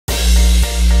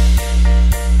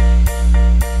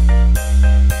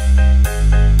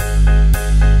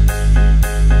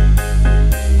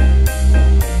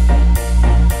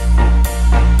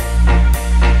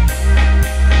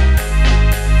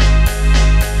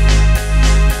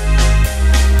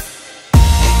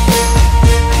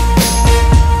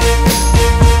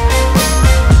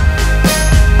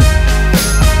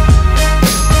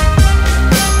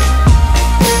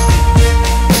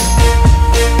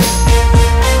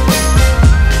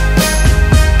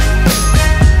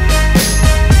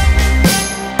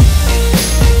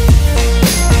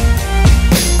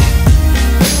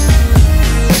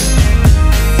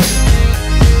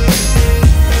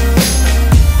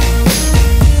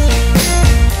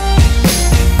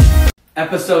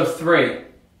Episode 3.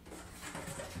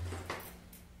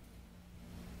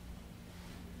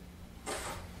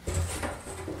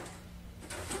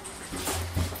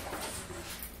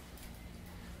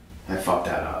 I fucked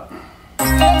that up.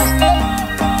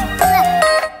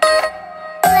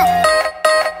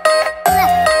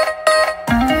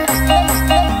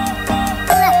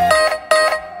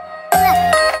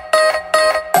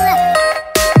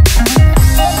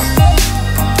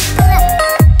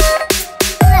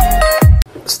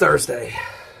 It's Thursday.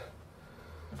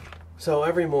 So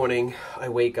every morning I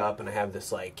wake up and I have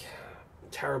this like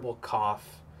terrible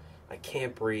cough. I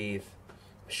can't breathe,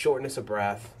 shortness of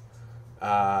breath.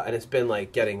 And it's been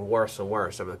like getting worse and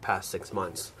worse over the past 6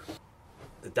 months.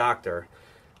 The doctor,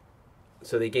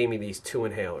 so they gave me these 2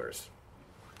 inhalers.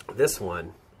 This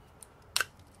one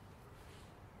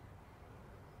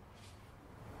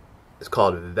is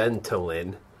called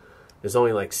Ventolin. It's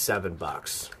only like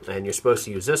 $7. And you're supposed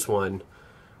to use this one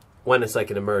when it's like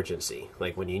an emergency.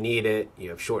 Like when you need it, you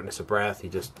have shortness of breath,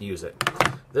 you just use it.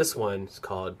 This one is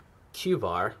called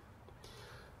Q-Bar.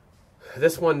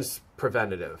 This one's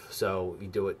preventative, so you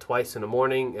do it twice in the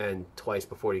morning and twice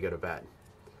before you go to bed.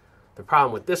 The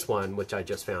problem with this one, which I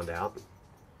just found out,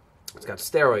 it's got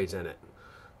steroids in it.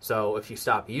 So if you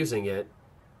stop using it,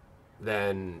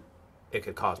 then it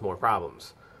could cause more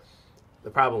problems. The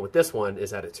problem with this one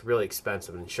is that it's really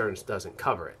expensive and insurance doesn't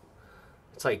cover it.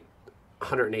 It's like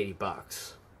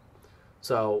 $180.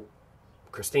 So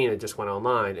Christina just went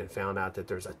online and found out that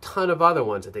there's a ton of other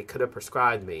ones that they could have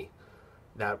prescribed me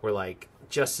that were like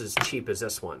just as cheap as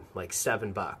this one, like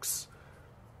 $7.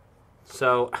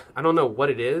 So I don't know what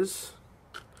it is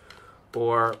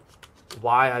or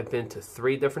why I've been to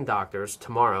 3 different doctors.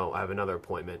 Tomorrow I have another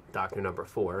appointment, doctor number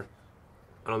 4.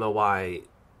 I don't know why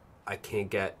I can't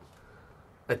get,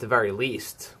 at the very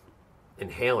least,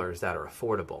 inhalers that are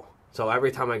affordable. So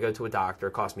every time I go to a doctor,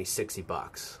 it costs me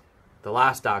 $60. The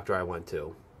last doctor I went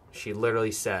to, she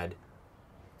literally said,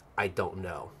 I don't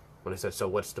know. When I said, so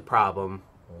what's the problem?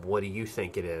 What do you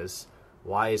think it is?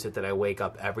 Why is it that I wake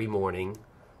up every morning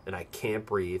and I can't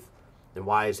breathe? And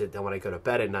why is it that when I go to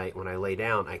bed at night, when I lay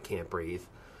down, I can't breathe?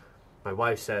 My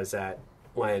wife says that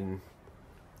when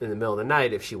in the middle of the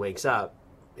night, if she wakes up,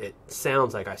 it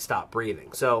sounds like I stop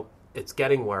breathing. So it's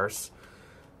getting worse.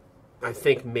 I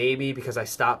think maybe because I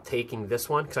stopped taking this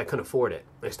one, because I couldn't afford it.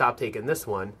 I stopped taking this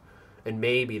one, and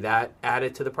maybe that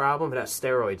added to the problem. It has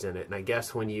steroids in it, and I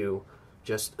guess when you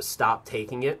just stop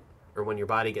taking it, or when your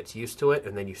body gets used to it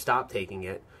and then you stop taking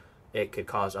it, it could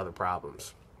cause other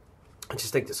problems. I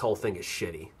just think this whole thing is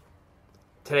shitty.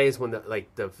 Today is when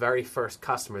the very first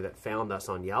customer that found us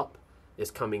on Yelp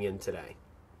is coming in today.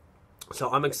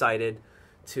 So I'm excited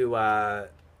to,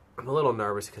 I'm a little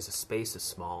nervous because the space is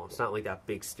small. It's not like that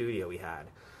big studio we had.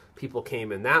 People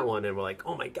came in that one and were like,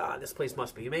 oh my God, this place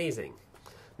must be amazing.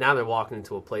 Now they're walking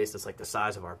into a place that's like the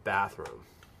size of our bathroom.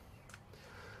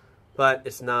 But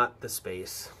it's not the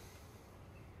space,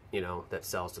 that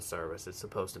sells the service. It's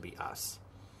supposed to be us.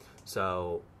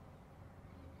 So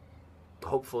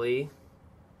hopefully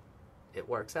it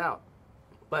works out.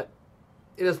 But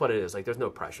it is what it is. Like, there's no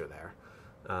pressure there.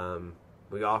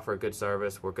 We offer a good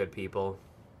service. We're good people.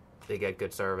 They get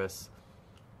good service.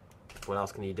 What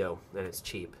else can you do? And it's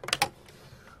cheap.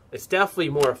 It's definitely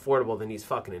more affordable than these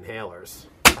fucking inhalers.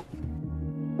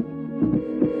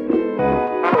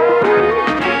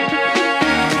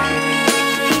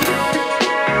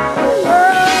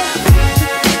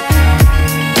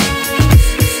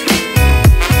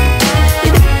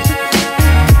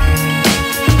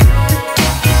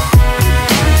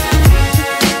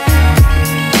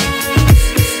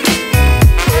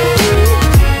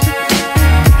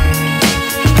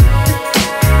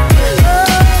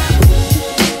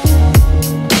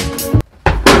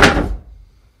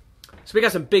 So we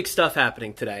got some big stuff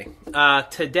happening today.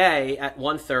 Today at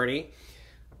 1:30,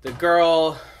 the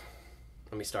girl,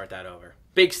 let me start that over.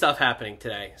 Big stuff happening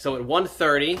today. So at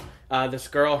 1:30, this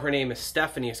girl, her name is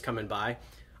Stephanie, is coming by.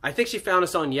 I think she found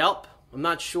us on Yelp. I'm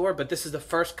not sure, but this is the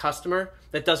first customer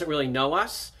that doesn't really know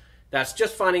us, that's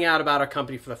just finding out about our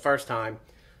company for the first time,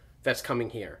 that's coming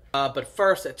here. But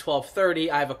first at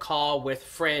 12:30, I have a call with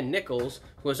Fran Nichols,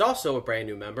 who is also a brand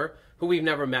new member, who we've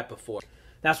never met before.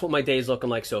 That's what my day's looking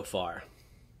like so far.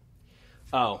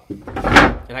 Oh,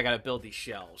 and I gotta build these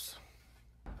shelves.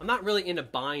 I'm not really into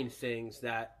buying things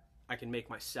that I can make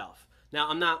myself. Now,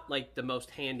 I'm not like the most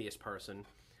handiest person,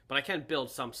 but I can build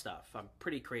some stuff. I'm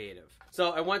pretty creative. So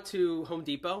I went to Home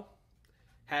Depot,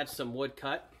 had some wood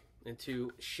cut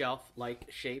into shelf-like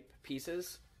shape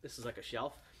pieces. This is like a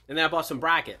shelf. And then I bought some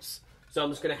brackets. So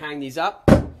I'm just gonna hang these up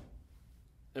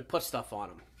and put stuff on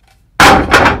them.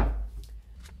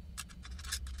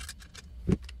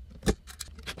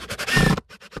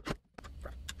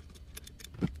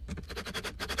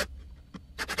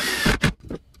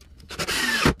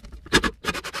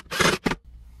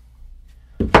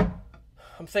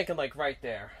 I'm thinking like right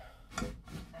there.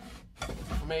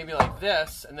 Or maybe like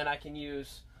this, and then I can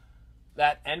use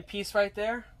that end piece right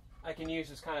there. I can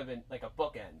use as kind of like a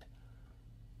bookend.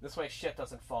 This way shit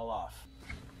doesn't fall off.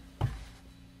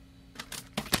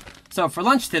 So for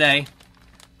lunch today,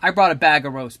 I brought a bag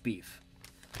of roast beef.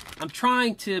 I'm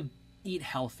trying to eat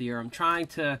healthier. I'm trying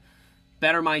to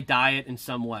better my diet in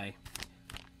some way.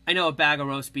 I know a bag of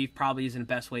roast beef probably isn't the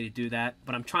best way to do that,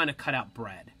 but I'm trying to cut out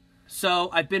bread. So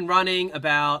I've been running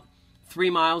about 3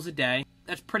 miles a day.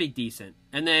 That's pretty decent.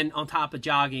 And then on top of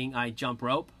jogging, I jump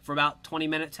rope for about 20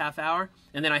 minutes, half hour,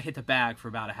 and then I hit the bag for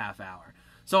about a half hour.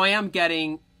 So I am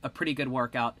getting a pretty good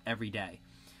workout every day.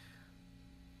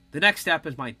 The next step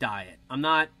is my diet. I'm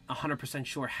not 100%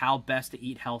 sure how best to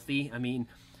eat healthy. I mean,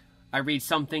 I read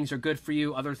some things are good for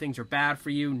you, other things are bad for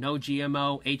you. No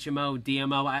GMO, HMO,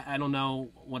 DMO. I don't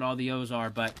know what all the O's are,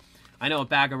 but I know a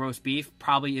bag of roast beef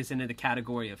probably isn't in the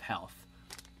category of health.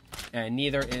 And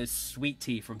neither is sweet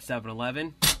tea from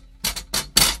 7-Eleven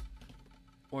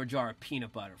or a jar of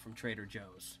peanut butter from Trader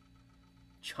Joe's.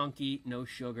 Chunky, no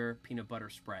sugar peanut butter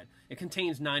spread. It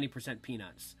contains 90%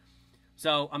 peanuts.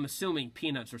 So I'm assuming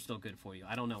peanuts are still good for you.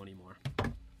 I don't know anymore.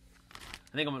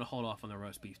 I think I'm going to hold off on the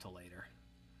roast beef till later.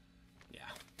 Yeah.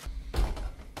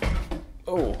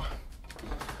 Oh.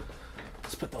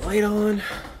 Let's put the light on.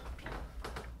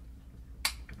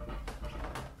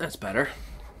 That's better.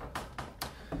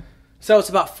 So it's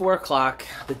about 4 o'clock.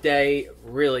 The day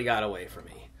really got away from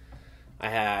me. I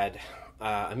had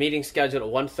a meeting scheduled at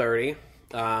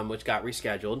 1:30, which got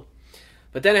rescheduled.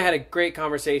 But then I had a great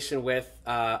conversation with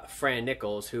Fran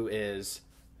Nichols, who is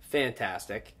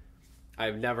fantastic.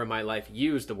 I've never in my life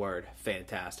used the word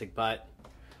fantastic, but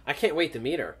I can't wait to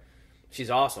meet her.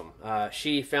 She's awesome.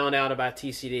 She found out about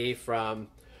TCD from...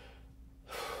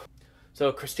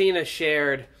 So Christina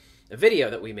shared a video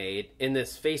that we made in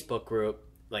this Facebook group,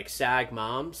 like SAG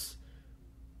Moms,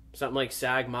 something like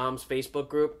SAG Moms Facebook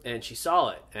group, and she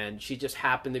saw it, and she just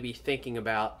happened to be thinking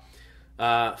about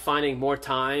finding more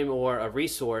time or a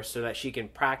resource so that she can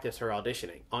practice her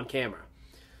auditioning on camera.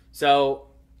 So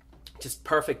just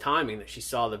perfect timing that she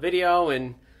saw the video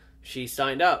and she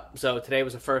signed up. So today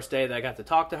was the first day that I got to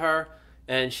talk to her,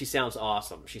 and she sounds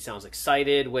awesome. She sounds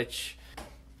excited, which,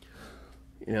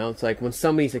 you know, it's like when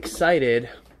somebody's excited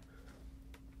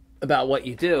about what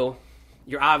you do,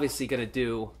 you're obviously going to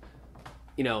do,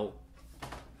 you know,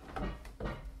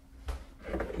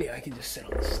 yeah, I can just sit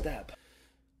on the step.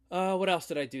 What else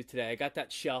did I do today? I got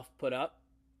that shelf put up.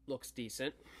 Looks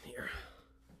decent. Here.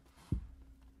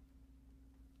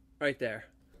 Right there.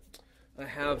 I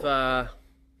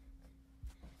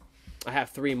have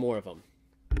 3 more of them.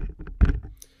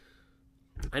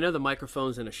 I know the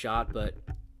microphone's in a shot, but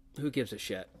who gives a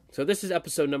shit? So this is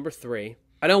episode number 3.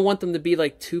 I don't want them to be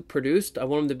like too produced. I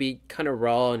want them to be kind of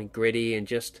raw and gritty and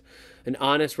just an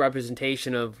honest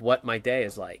representation of what my day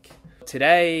is like.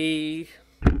 Today,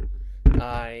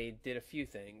 I did a few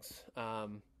things.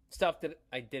 Stuff that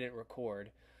I didn't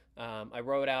record. I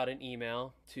wrote out an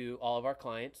email to all of our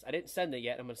clients. I didn't send it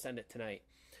yet. I'm going to send it tonight.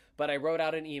 But I wrote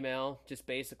out an email just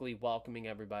basically welcoming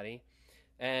everybody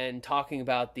and talking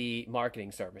about the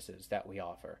marketing services that we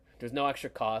offer. There's no extra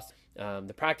cost.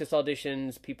 The practice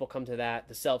auditions, people come to that.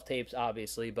 The self-tapes,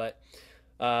 obviously. But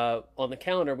on the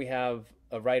calendar, we have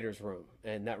a writer's room.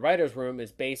 And that writer's room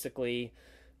is basically...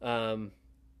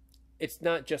 it's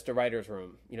not just a writer's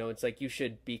room. You know, it's like you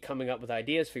should be coming up with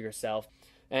ideas for yourself.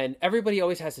 And everybody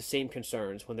always has the same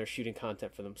concerns when they're shooting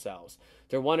content for themselves.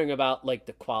 They're wondering about, like,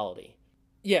 the quality.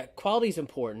 Yeah, quality is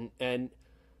important,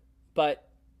 but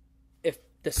if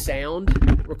the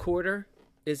sound recorder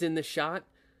is in the shot,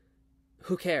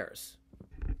 who cares?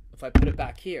 If I put it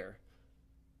back here,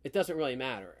 it doesn't really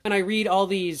matter. And I read all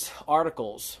these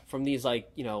articles from these, like,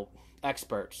 you know,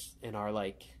 experts and are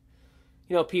like,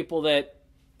 you know, people that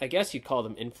I guess you'd call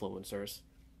them influencers,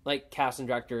 like casting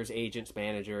directors, agents,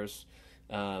 managers,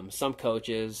 some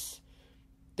coaches.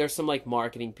 There's some like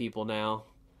marketing people now.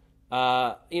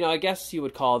 You know, I guess you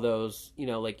would call those, you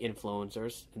know, like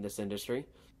influencers in this industry.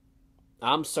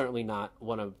 I'm certainly not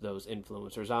one of those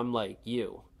influencers. I'm like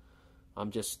you.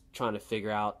 I'm just trying to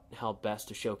figure out how best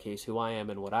to showcase who I am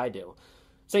and what I do.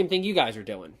 Same thing you guys are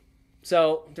doing.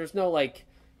 So there's no like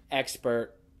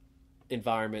expert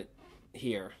environment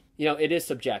here. You know, it is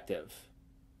subjective.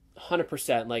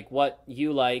 100%. Like what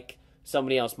you like,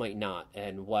 somebody else might not.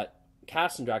 And what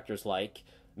casting directors like,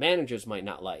 managers might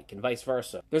not like, and vice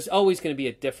versa. There's always going to be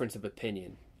a difference of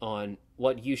opinion on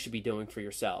what you should be doing for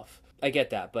yourself. I get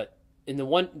that, but in the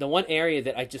one area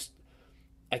that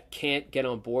I can't get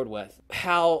on board with,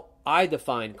 how I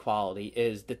define quality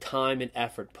is the time and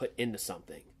effort put into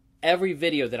something. Every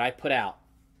video that I put out,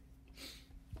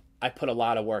 I put a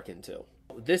lot of work into.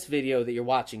 This video that you're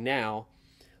watching now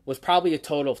was probably a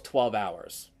total of 12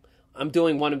 hours. I'm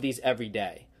doing one of these every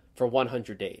day for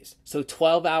 100 days. So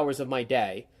 12 hours of my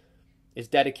day is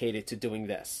dedicated to doing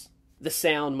this. The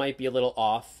sound might be a little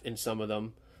off in some of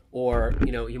them, or,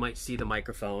 you know, you might see the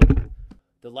microphone.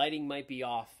 The lighting might be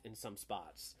off in some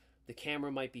spots. The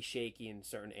camera might be shaky in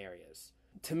certain areas.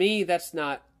 To me, that's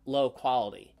not low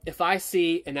quality. If I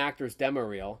see an actor's demo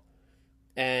reel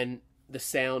and the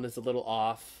sound is a little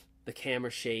off, the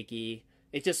camera's shaky,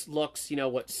 it just looks, you know,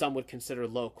 what some would consider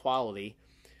low quality.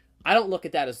 I don't look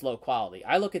at that as low quality.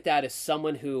 I look at that as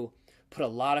someone who put a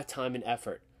lot of time and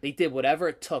effort. They did whatever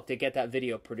it took to get that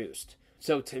video produced.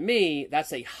 So to me,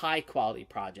 that's a high quality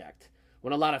project.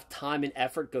 When a lot of time and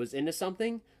effort goes into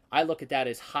something, I look at that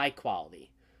as high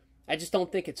quality. I just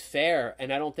don't think it's fair,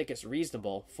 and I don't think it's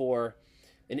reasonable for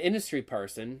an industry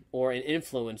person or an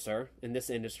influencer in this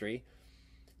industry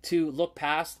to look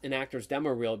past an actor's demo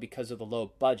reel because of the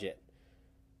low budget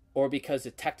or because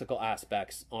the technical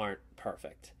aspects aren't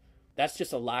perfect. That's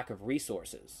just a lack of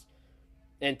resources.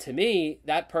 And to me,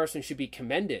 that person should be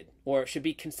commended, or should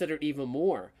be considered even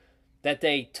more, that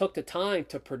they took the time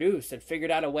to produce and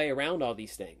figured out a way around all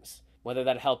these things. Whether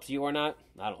that helps you or not,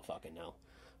 I don't fucking know.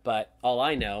 But all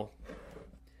I know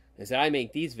is that I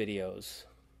make these videos.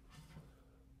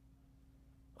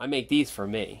 I make these for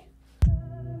me.